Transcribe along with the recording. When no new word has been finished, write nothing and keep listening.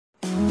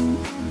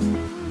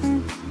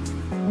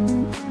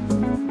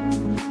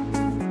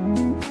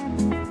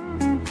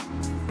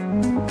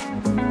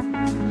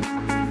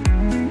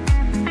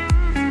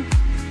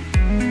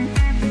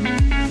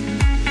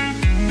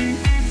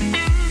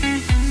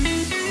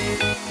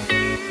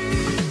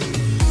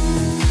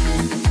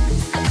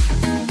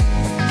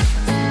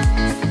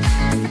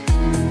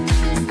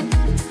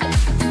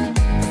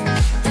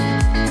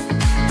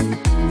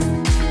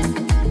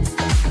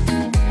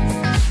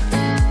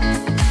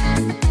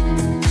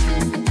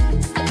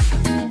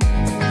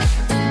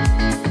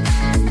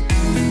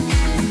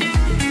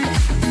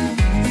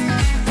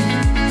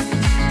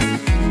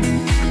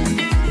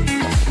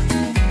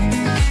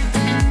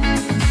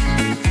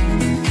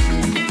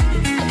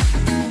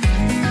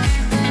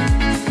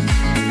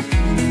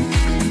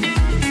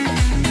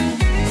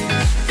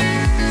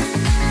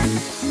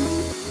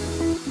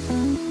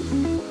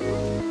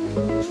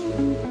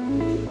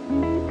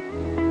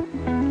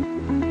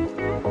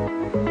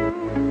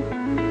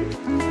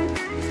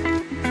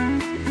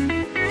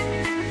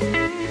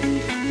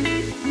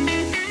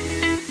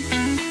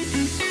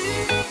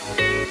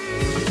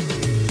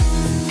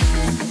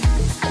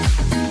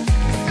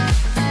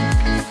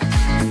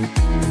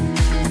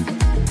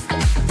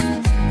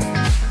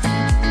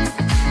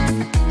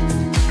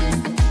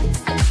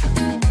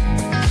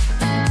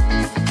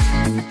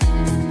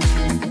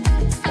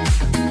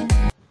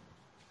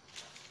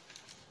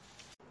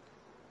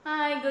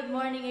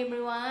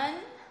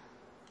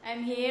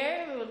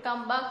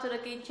Welcome back to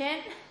the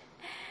kitchen.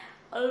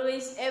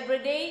 Always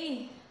every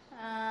day.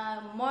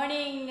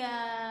 Morning,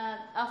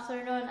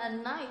 afternoon,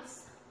 and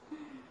nights.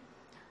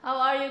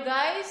 How are you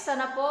guys?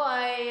 Sana po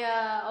ay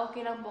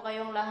okay lang po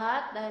kayong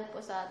lahat dahil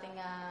po sa ating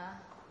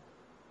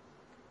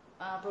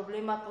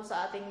problema po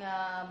sa ating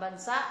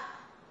bansa.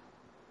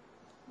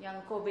 Yung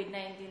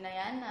COVID-19 na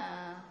yan.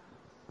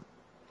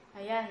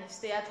 Ayan,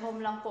 stay at home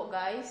lang po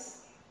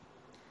guys.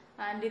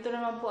 Andito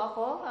naman po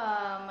ako,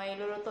 may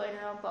lulutuin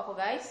naman po ako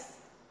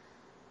guys.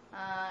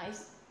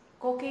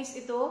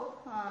 Cookies ito.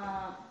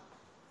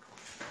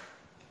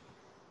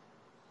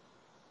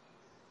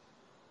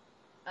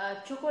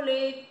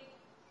 Chocolate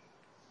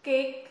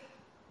cake.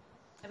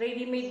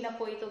 Ready-made na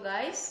po ito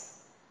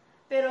guys.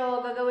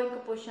 Pero gagawin ko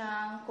po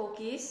siyang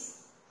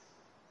cookies.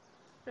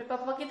 Pero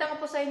papakita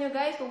ko po sa inyo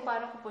guys kung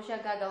paano ko po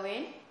siya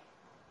gagawin.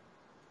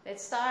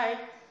 Let's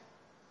start.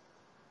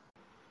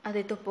 At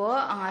ito po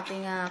ang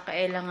ating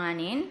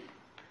kailanganin.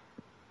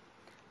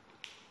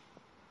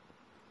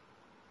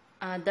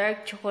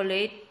 Dark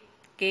chocolate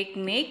cake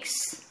mix.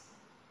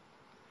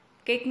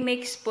 Cake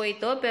mix po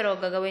ito pero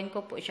gagawin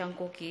ko po siyang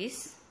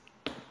cookies.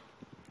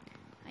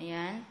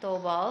 Ayan, 2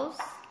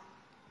 balls.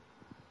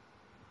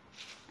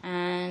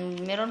 And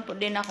meron po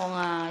din akong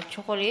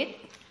chocolate.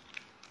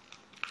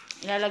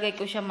 Ilalagay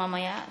ko siya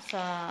mamaya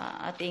sa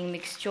ating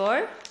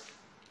mixture.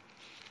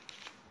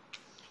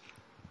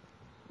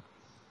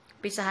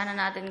 Pisahan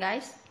na natin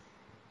guys.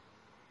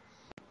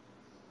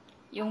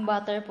 Yung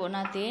butter po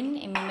natin,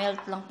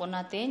 i-melt lang po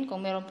natin. Kung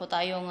meron po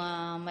tayong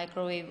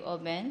microwave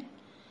oven.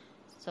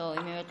 So,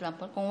 i-melt lang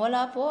po. Kung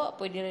wala po,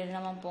 pwede rin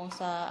naman po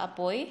sa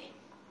apoy.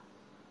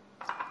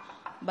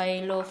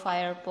 By low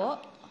fire po.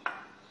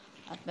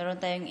 At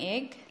meron tayong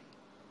egg.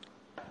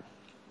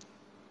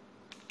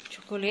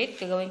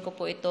 Chocolate. Gagawin ko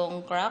po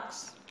itong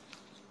cracks.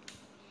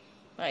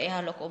 Para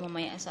ihalo ko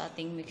mamaya sa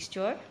ating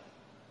mixture.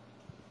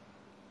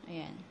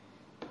 Ayan.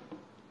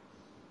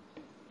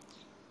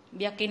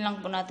 Biyakin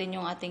lang po natin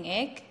yung ating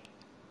egg.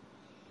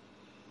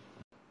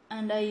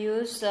 And I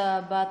use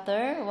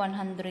butter,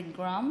 100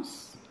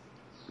 grams.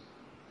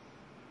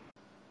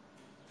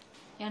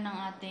 Yan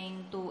ang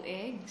ating 2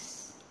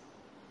 eggs.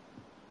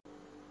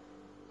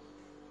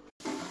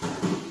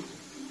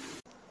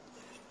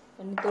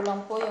 Ganito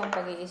lang po yung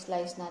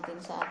pag-i-slice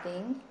natin sa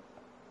ating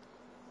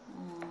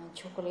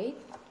chocolate.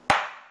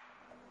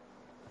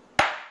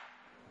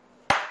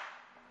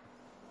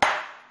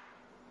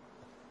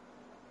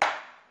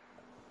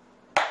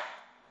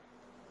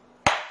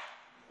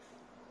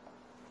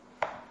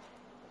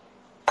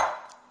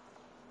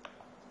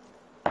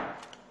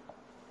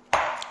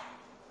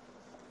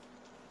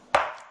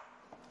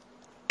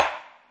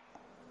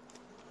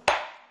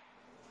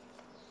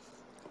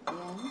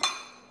 Ayan.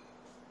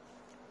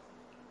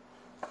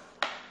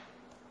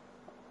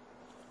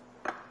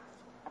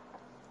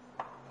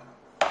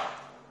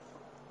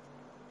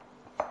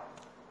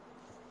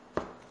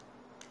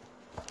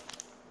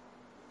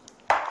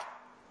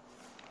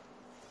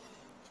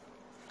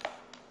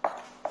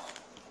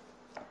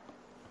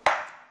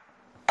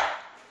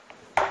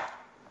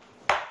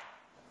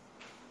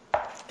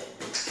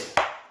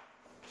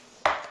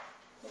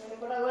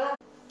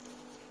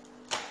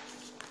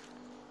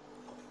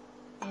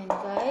 Ayan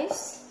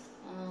guys,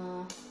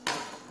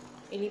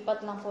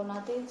 ilipat lang po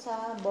natin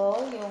sa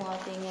bowl yung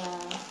ating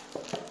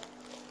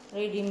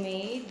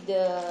ready-made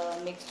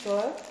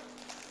mixture.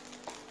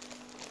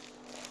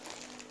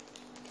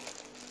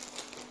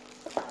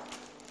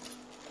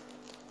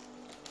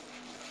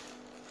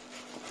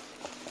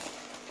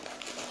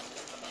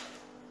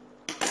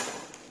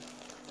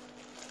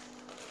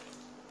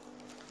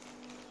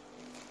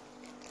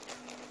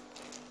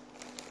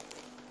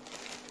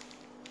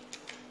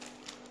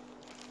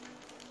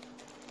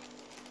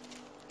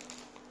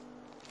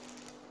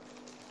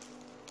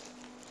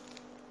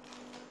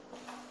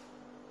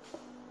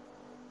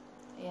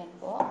 Ayan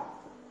po.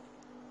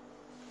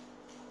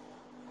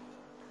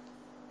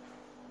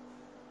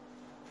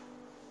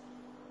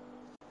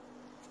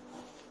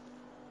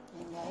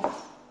 Ayan guys.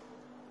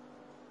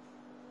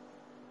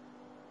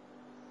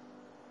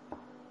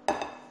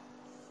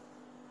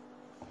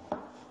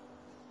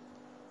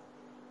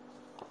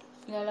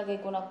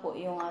 Ilalagay ko na po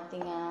yung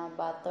ating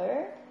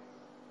butter.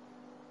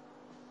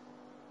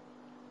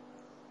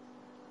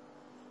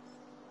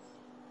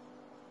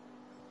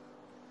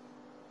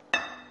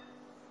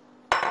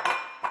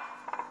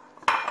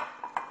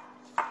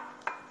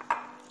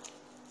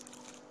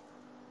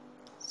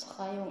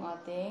 Saka yung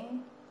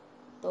ating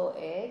 2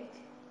 egg.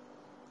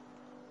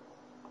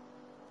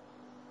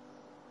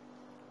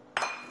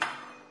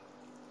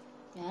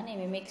 Yan,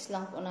 i-mix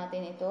lang po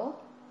natin ito.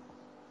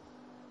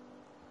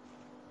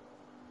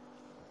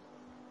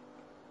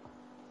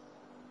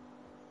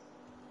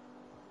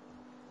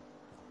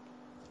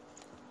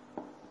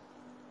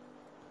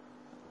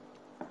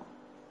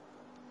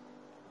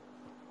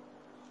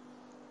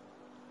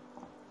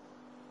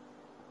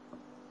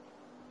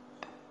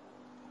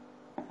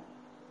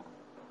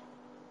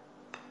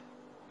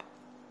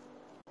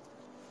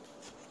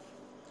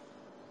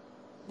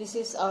 This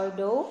is our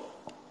dough.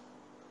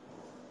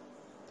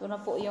 Ito na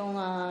po yung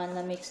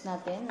na-mix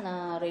natin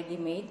na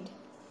ready-made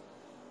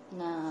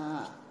na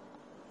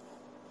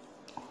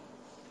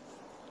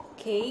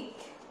cake.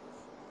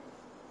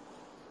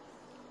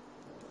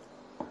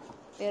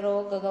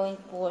 Pero gagawin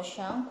po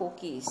siyang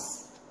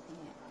cookies.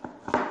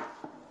 Ayan.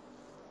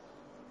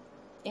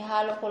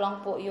 Ihalo ko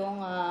lang po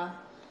yung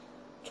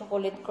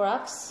chocolate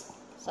cracks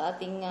sa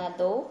ating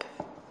dough.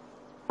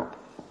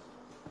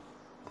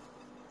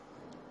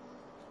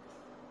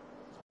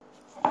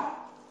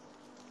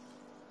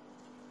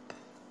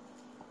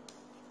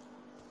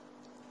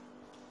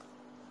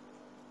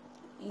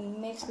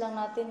 I-mix lang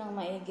natin ng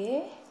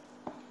maigi.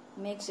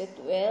 Mix it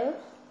well.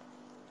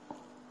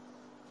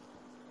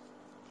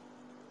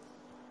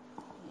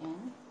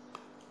 Ayan.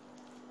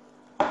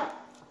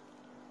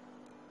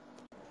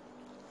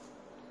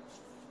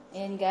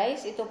 Ayan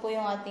guys, ito po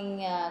yung ating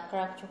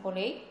cracked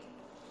chocolate.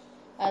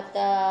 At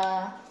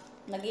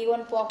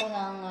nag-iwan po ako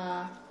ng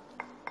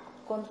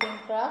konting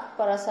crack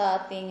para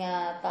sa ating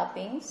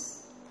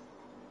toppings.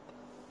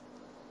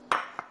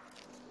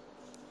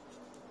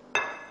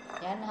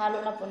 Yan, halo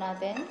na po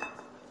natin.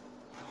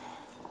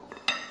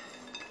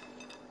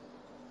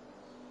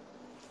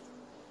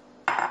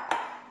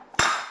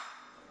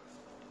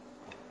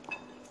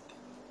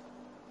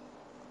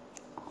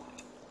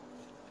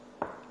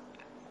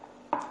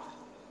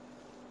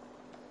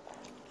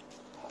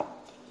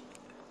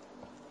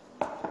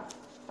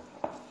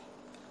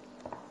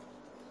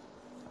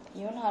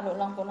 Yun, halo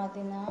lang po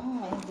natin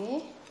ng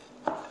maigi.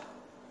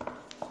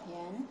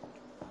 Yan.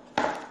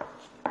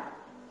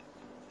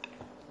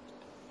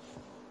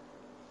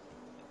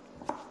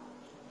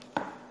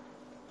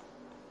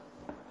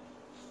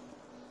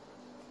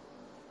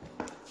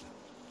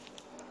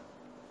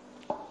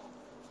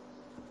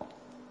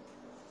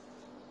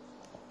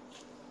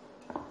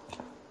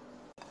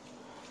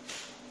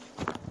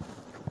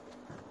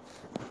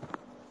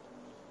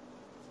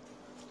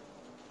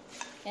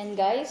 And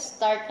guys,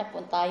 start na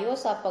po tayo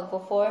sa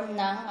pagpo-form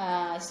ng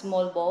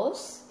small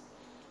balls.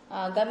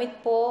 Gamit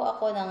po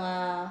ako ng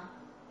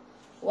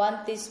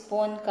 1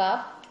 teaspoon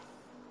cup.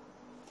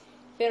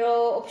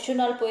 Pero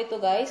optional po ito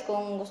guys,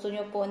 kung gusto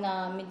nyo po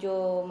na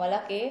medyo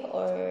malaki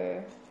or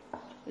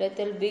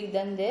little big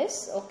than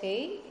this,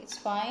 okay, it's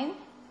fine.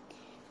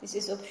 This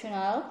is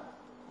optional.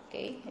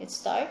 Okay, let's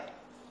start.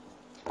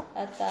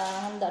 At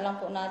handa lang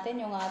po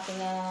natin yung ating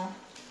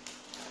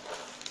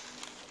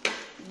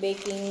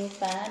baking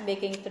pan,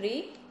 baking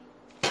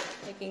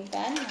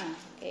pan,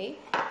 okay,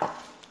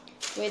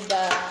 with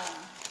the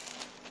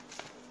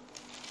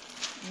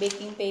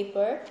baking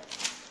paper.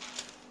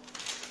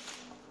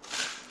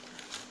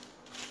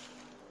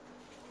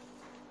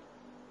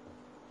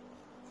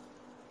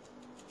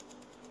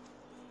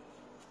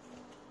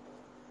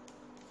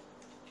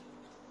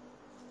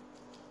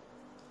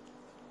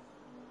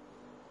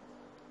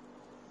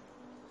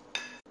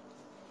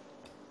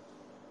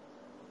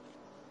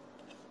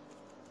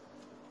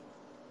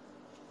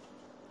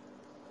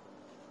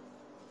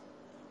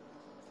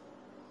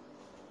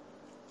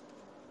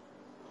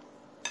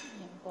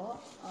 Po.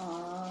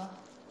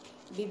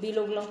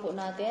 Bibilog lang po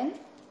natin.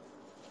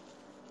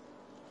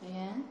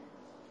 Ayan.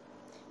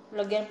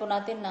 Lagyan po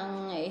natin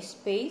ng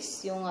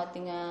space yung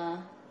ating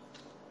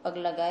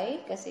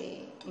paglagay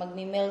kasi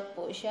magmi-melt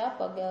po siya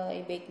pag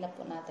i-bake na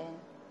po natin.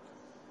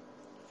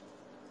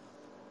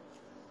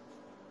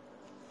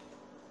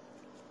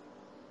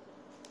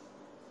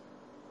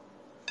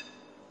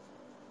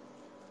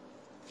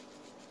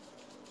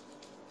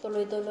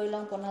 Tuloy-tuloy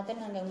lang po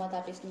natin hanggang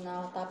matapos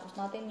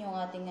natin yung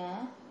ating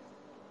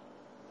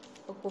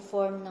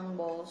pagpo-form ng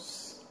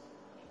balls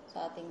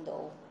sa ating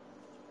dough.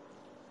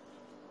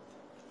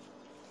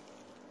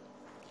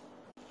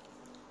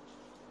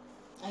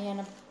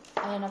 Ayan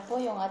na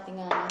po yung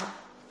ating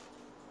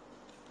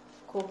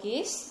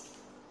cookies.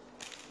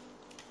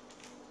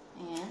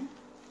 Ayan.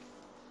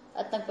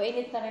 At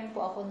nagpainit na rin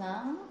po ako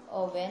ng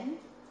oven.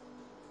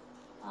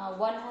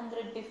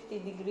 150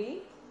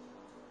 degree.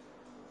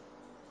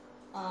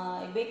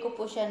 I-bake ko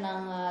po siya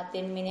ng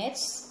 10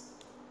 minutes.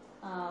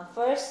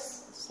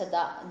 First, sa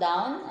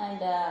down and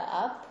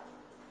up.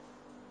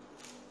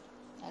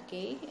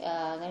 Okay,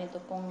 ganito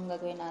pong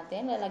gagawin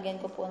natin.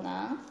 Lalagyan ko po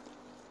ng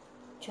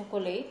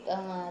chocolate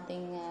ang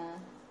ating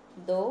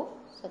dough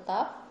sa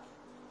top.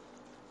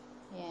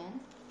 Ayan.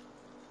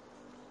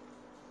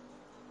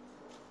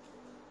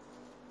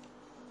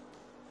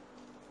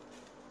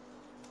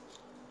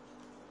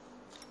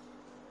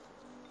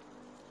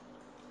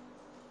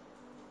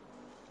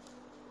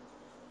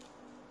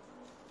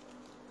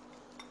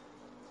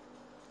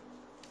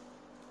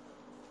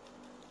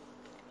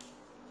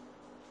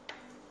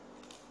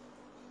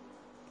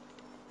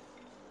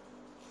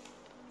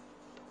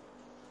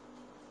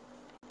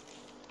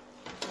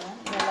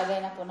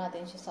 Ilalagay na po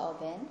natin siya sa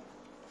oven.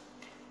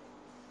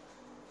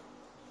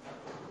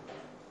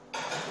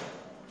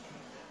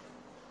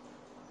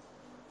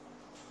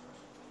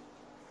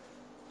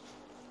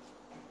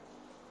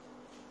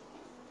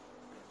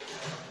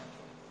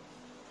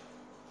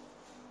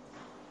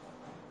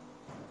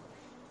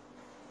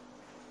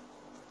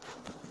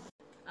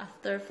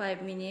 After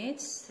 5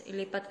 minutes,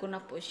 ilipat ko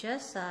na po siya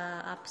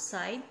sa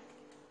upside.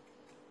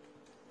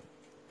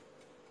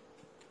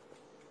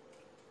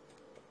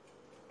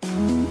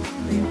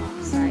 Ito yung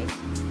upside.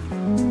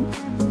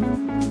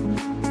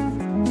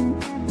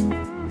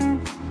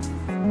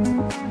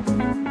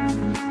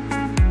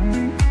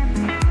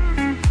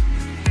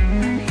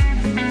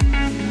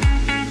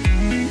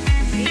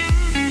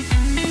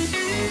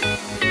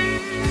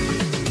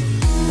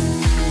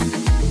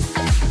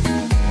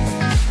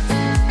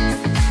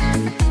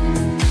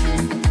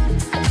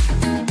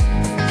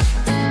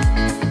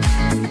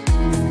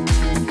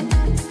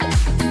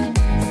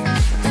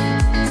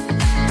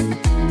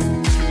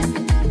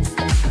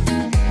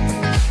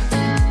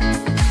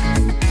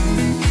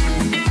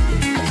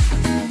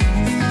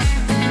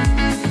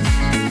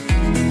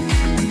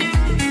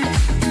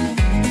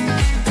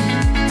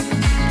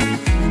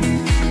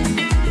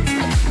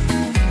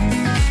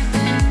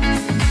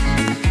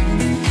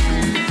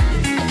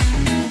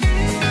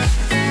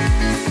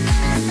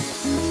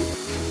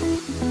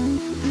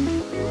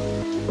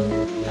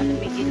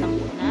 Palamigin lang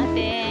po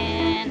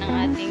natin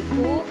ang ating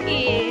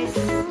cookies.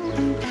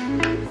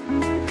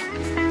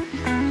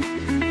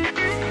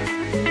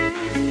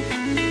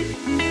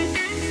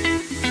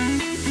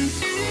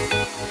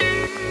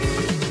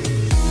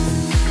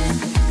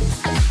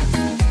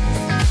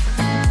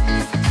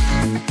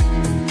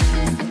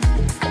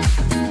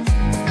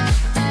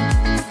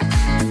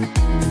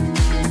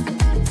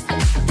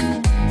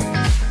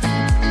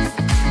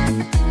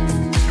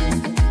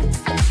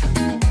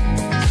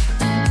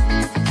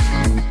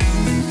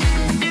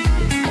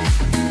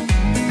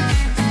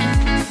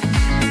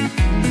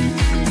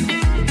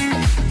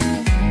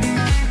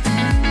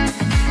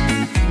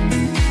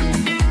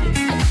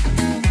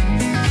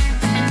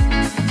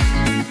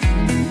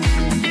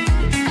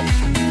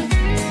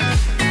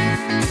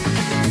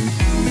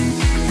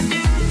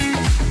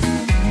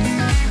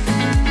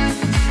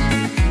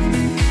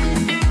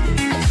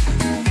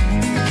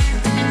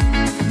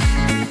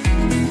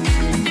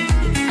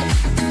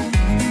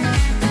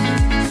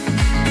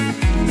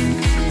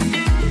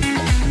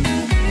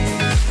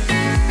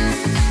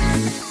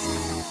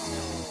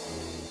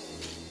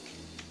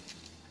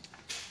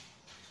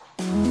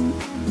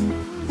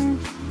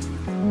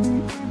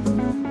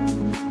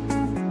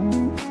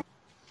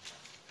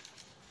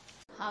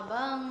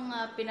 Habang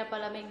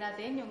pinapalamig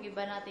natin yung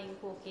iba nating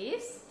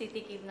cookies,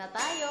 titikim na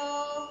tayo.